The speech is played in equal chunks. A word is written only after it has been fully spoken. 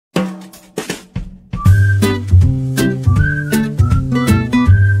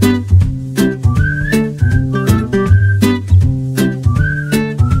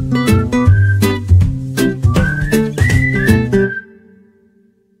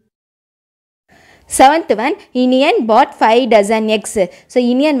Seventh one, Indian bought 5 dozen eggs. So,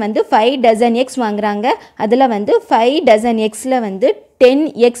 Indian வந்து 5 dozen eggs வாங்குறாங்க. அதில் வந்து 5 dozen eggsல வந்து 10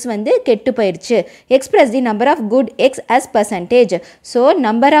 eggs வந்து கெட்டு போயிடுச்சு. Express the number of good eggs as percentage. So,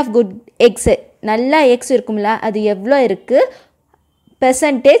 number of good eggs, நல்ல eggs இருக்கும்ல, அது எவ்வளோ இருக்கு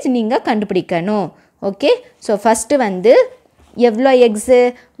percentage நீங்கள் கண்டுபிடிக்கணும். Okay, so first வந்து எவ்வளோ eggs?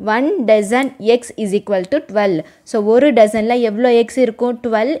 1 dozen eggs is equal to 12. So, ஒரு டசனில் எவ்வளோ eggs இருக்கும்?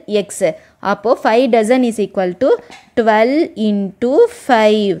 12 eggs. அப்போ 5 dozen is equal to 12 into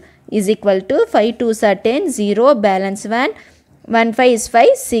 5 is equal to 5 2s are 10, 0, balance 1, 1 5 is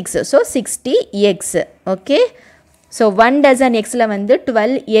 5, 6. So, 60 eggs. Okay. So, 1 dozen eggsல வந்து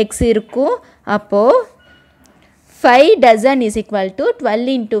 12 eggs இருக்கும். அப்போ 5 dozen is equal to 12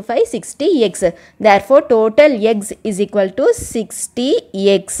 into 5, 60 eggs. Therefore, total eggs is equal to 60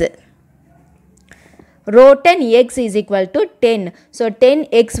 eggs. Rotten eggs is equal to 10. So, 10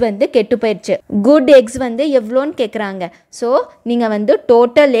 eggs வந்து கெட்டு போயிடுச்சு. Good eggs வந்து எவ்வளோன்னு கேட்குறாங்க. So, நீங்கள் வந்து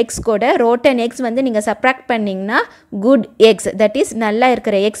total eggs கூட rotten eggs வந்து நீங்கள் subtract பண்ணிங்கன்னா good eggs, that is நல்லா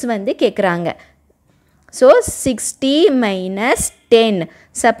இருக்கிற eggs வந்து கேட்குறாங்க. So, 60 minus 10.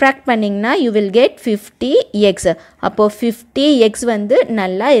 Subtract பண்ணிங்கன்னா you will get 50 eggs. அப்போ 50 eggs வந்து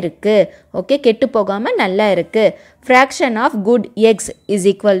நல்லா இருக்கு. ஓகே, கெட்டு போகாமல் நல்லா இருக்கு. Fraction of good eggs is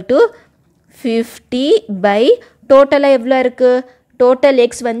equal to 50 by total எவ்வளோ இருக்கு? Total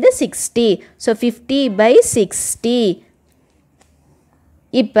eggs வந்து 60. So, 50 by 60.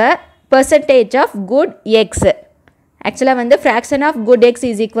 இப்போ percentage of good eggs. Actually வந்து fraction of good eggs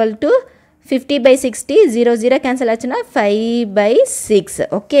is equal to 50 by 60, 0 0 cancel ஆச்சுன்னா 5 by 6.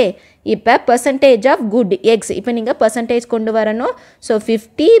 Okay. இப்போ percentage of good eggs. இப்போ நீங்கள் percentage கொண்டு வரணும். So,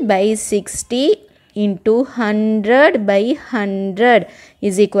 50 by 60 into 100 by 100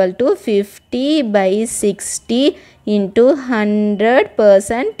 is equal to 50 by 60 into 100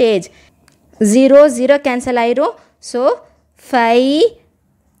 percentage. 0 0 cancel ஆயிரும். So, 5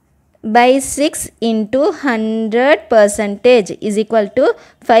 by 6 into 100 percentage is equal to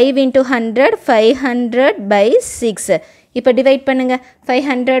 5 into 100, 500 by 6. இப்போ divide பண்ணுங்க.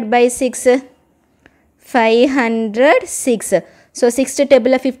 500 by 6, 506. So, 6th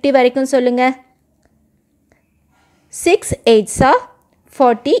table 50 வரைக்கும் சொல்லுங்க. 6 8s are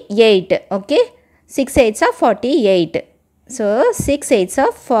 48. Okay, 6 8s are 48. So, 6 8s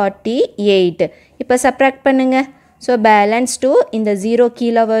are 48. இப்போ subtract பண்ணுங்க. So, balance 2 இந்த 0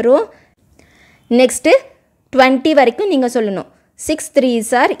 கீழே வரும். Next, 20 வரைக்கும் நீங்கள் சொல்லணும். 6 3s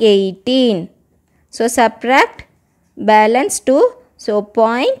are 18. So, subtract balance 2. So,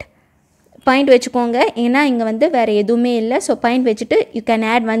 point வச்சுக்கோங்க. ஏன்னா இங்கே வந்து வேறு எதுவுமே இல்லை. So, point வச்சுட்டு you can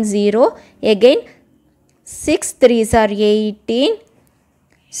add 1 0. Again, 6 3s are 18.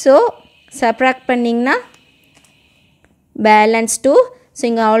 So, subtract பண்ணிங்கன்னா balance 2. So,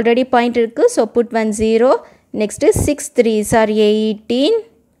 இங்கே already point இருக்கு. So, put 1 0. Next, 6 3s are 18.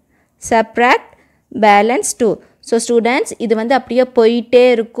 Subtract balance 2. So, students, இது வந்து அப்படியே போயிட்டே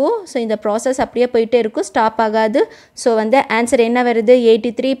இருக்கும். So, இந்த process அப்படியே போயிட்டே இருக்கும். ஸ்டாப் ஆகாது. So, வந்து ஆன்சர் என்ன வருது?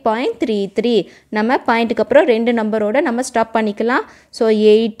 83.33. நம்ம பாயிண்ட்டுக்கு அப்புறம் ரெண்டு நம்பரோட நம்ம ஸ்டாப் பண்ணிக்கலாம். So,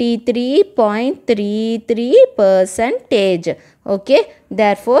 83.33%. Okay.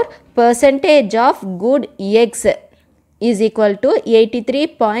 Therefore, percentage of good eggs is equal to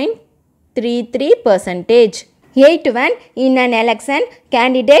 83.33%. 8 1, in an election,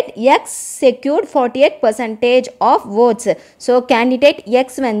 candidate X secured 48% of votes. So, candidate X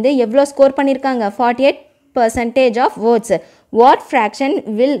வந்து எவ்வளோ ஸ்கோர் பண்ணியிருக்காங்க? 48% of votes. What fraction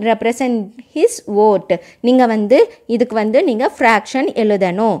will represent his vote? நீங்கள் வந்து இதுக்கு வந்து நீங்கள் fraction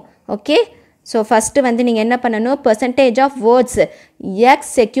எழுதணும். Okay. So, first வந்து நீங்கள் என்ன பண்ணணும்? Percentage of votes X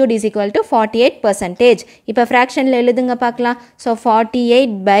secured is equal to 48%. இப்போ fractionல எழுதுங்க பார்க்கலாம். So,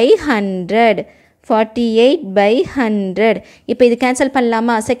 48 by 100. 48 by 100. இப்போ இது cancel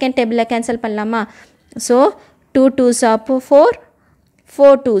பண்ணலாமா? Second table cancel பண்ணலாமா? So, 2 2s are 4,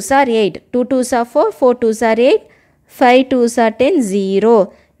 4 2s are 8. 2 2s are 4, 4 2s are 8, 5 2s are 10, 0.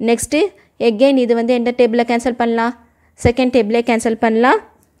 Next, again இது வந்து எந்த table cancel பண்ணலாம்? Second table cancel பண்ணலாம்.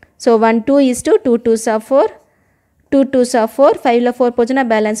 So, 1 2 is 2, 2 2s are 4, 2 2s are 4, 5ல 4 போச்சுன்னா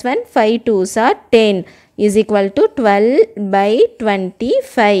balance 1, 5 2s are 10 is equal to 12 by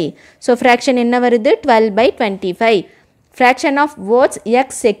 25. So, fraction என்ன வருது? 12 by 25. Fraction of votes X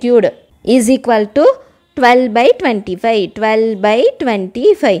secured is equal to 12 by 25. 12 by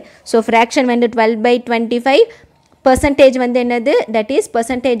 25. So, fraction வந்து 12 by 25. Percentage வந்து என்னது? That is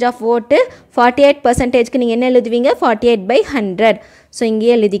percentage of vote. 48%க்கு நீங்கள் என்ன எழுதுவீங்க? 48 by 100. So, இங்கே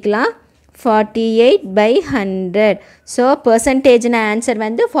எழுதிக்கலாம். 48 by 100. So, percentage answer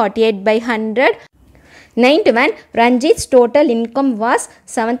வந்து 48 by 100. Ninth one, Ranjit's total income was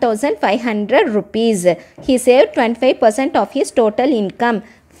 7,500 rupees. He saved 25% of his total income.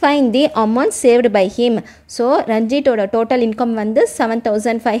 Find the amount saved by him. So, Ranjitoda total income வந்து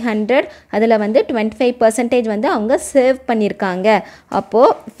 7,500. அதில் வந்து 25% வந்து அவங்க சேவ் பண்ணியிருக்காங்க.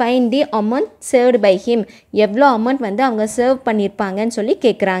 அப்போது find the amount saved by him. எவ்வளோ amount வந்து அவங்க சேவ் பண்ணியிருப்பாங்கன்னு சொல்லி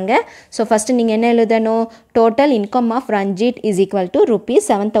கேட்குறாங்க. ஸோ ஃபஸ்ட்டு நீங்கள் என்ன எழுதணும்? Total income of Ranjit is equal to rupees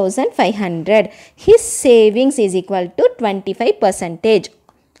 7,500. His savings is equal to 25%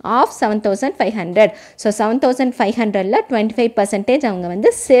 of 7,500. So 7,500ல 25% அவங்க வந்து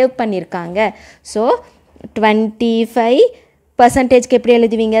சேவ் பண்ணியிருக்காங்க. ஸோ 25%க்கு எப்படி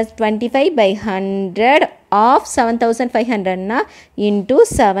எழுதுவீங்க? 25 by 100 of 7,500னா into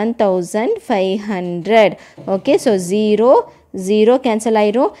 7,500. Okay, so 0 cancel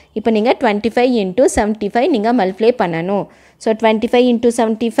ஆயிரும். இப்போ நீங்கள் 25 into 75 நீங்கள் மல்டிப்ளை பண்ணணும். So 25 into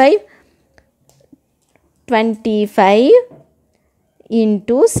 75 25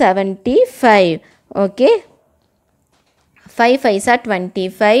 into 75. Okay, 5 5s are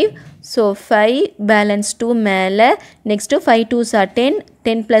 25. So 5 balance 2 மேலே. Next 5 2s are 10.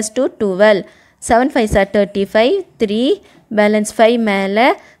 10 plus 2 12. 7 5s are 35. 3 balance 5 மேலே.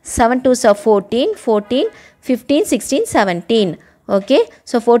 7 2s are 14. 14 15 16 17. Okay,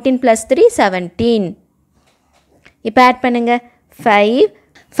 so 14 plus 3 17. இப்போ ஆட் பண்ணுங்க. 5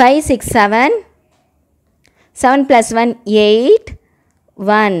 5 6 7. 7 plus 1 8.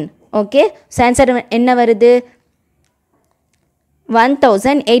 1. Okay, so answer என்ன வருது?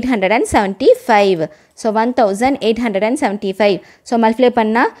 1875. So 1875. So multiply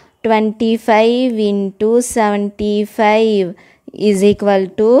பண்ணா 25 into 75 is equal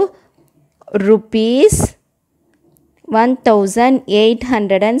to rupees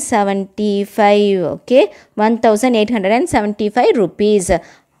 1875. Okay, 1875 rupees.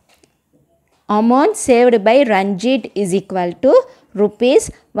 Amount saved by Ranjit is equal to rupees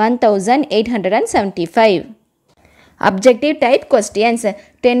 1875. Objective type questions.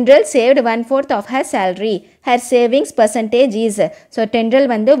 Tendril saved 1/4 of her salary. Her savings percentage is. So Tendril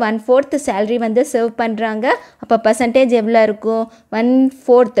வந்து 1/4 salary வந்து save பண்றாங்க. அப்போ percentage எவ்வளோ இருக்கும்?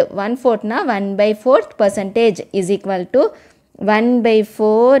 1/4. 1/4னா 1/4 percentage is equal to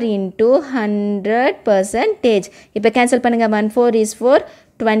 1/4 into 100%. இப்போ cancel பண்ணுங்க. 1/4 is 4.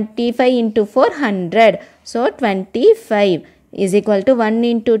 25 into 4 100. So 25 is equal to 1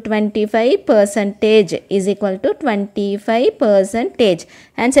 into 25% is equal to 25%.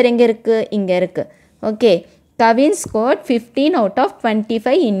 Answer எங்க இருக்கு? இங்க இருக்கு. Okay, Kavin scored 15 out of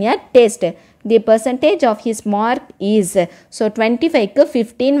 25 in a test. The percentage of his mark is. So 25க்கு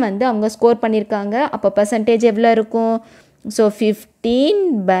 15 வந்து அவங்க score பண்ணியிருக்காங்க. அப்போ percentage எவ்வளோ இருக்கும்? So 15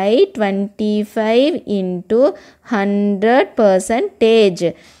 by 25 into 100%.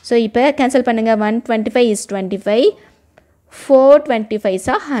 So இப்போ cancel பண்ணுங்க. 125 is 25. 425s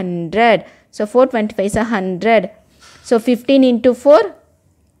are 100. So 425s are 100. So 15 into 4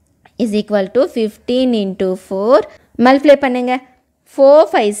 is equal to 15 into 4. Multiply பண்ணுங்க. 4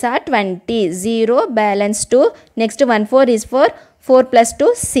 5s are 20. 0 balance 2. Next 1 4 is 4. 4 plus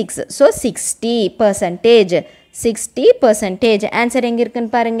 2 6. So 60%. 60%. Answer எங்க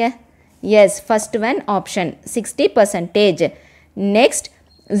இருக்குன்னு பாருங்க. Yes, first one option 60%. Next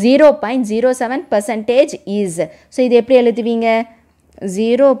 0.07% is. So இது எப்படி எழுதுவீங்க?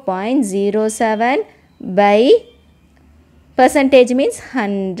 0.07 by percentage means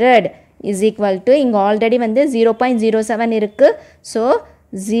 100 is equal to இங்க already வந்து 0.07 இருக்கு. So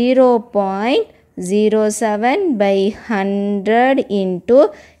 0.07 by 100 into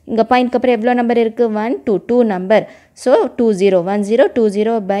இங்க பாயிண்ட் அப்புறம் எவ்வளோ நம்பர் இருக்கு? 1 2 2 number. So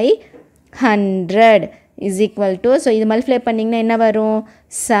 20 by 100 is equal to. So இது மல்டிப்ளை பண்ணிங்கன்னா என்ன வரும்?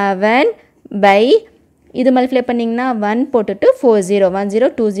 7 by இது மல்டிப்ளை பண்ணிங்கன்னா 1 போட்டுட்டு 40 10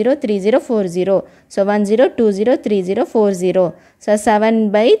 20 30 40. So 10 20 30 40. So 7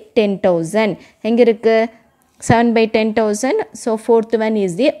 by 10,000 எங்க இருக்கு? 7 by 10,000. So fourth one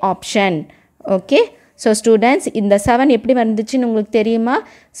is the option. Okay, so students இந்த 7 எப்படி வந்துச்சுன்னு உங்களுக்கு தெரியுமா?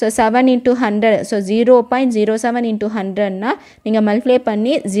 So 7 into 100. So 0.07 into 100னா நீங்கள் மல்டிப்ளை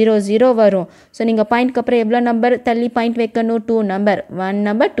பண்ணி 00 வரும். ஸோ நீங்கள் பாயிண்ட்க்கு அப்புறம் எவ்வளோ நம்பர் தள்ளி பாயிண்ட் வைக்கணும்? 2 number. 1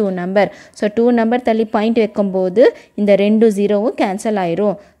 number 2 number. So 2 number தள்ளி பாயிண்ட் வைக்கும்போது இந்த 2 0வும் கேன்சல்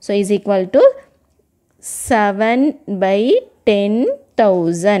ஆயிரும். So is equal to 7 by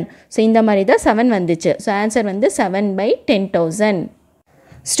 10,000. So இந்த மாதிரி தான் 7 வந்துச்சு. ஸோ ஆன்சர் வந்து 7 by 10,000.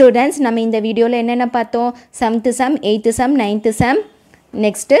 ஸ்டூடெண்ட்ஸ், நம்ம இந்த வீடியோவில் என்னென்ன பார்த்தோம்? 7th sum, 8th sum, 9th sum,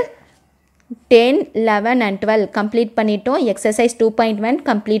 next 10, 11 and 12 complete பண்ணிட்டோம். எக்ஸசைஸ் 2.1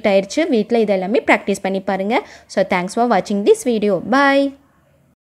 கம்ப்ளீட் ஆயிடுச்சு. வீட்டில் இதெல்லாமே ப்ராக்டிஸ் பண்ணி பாருங்கள். ஸோ தேங்க்ஸ் ஃபார் வாட்சிங் திஸ் வீடியோ. பாய்.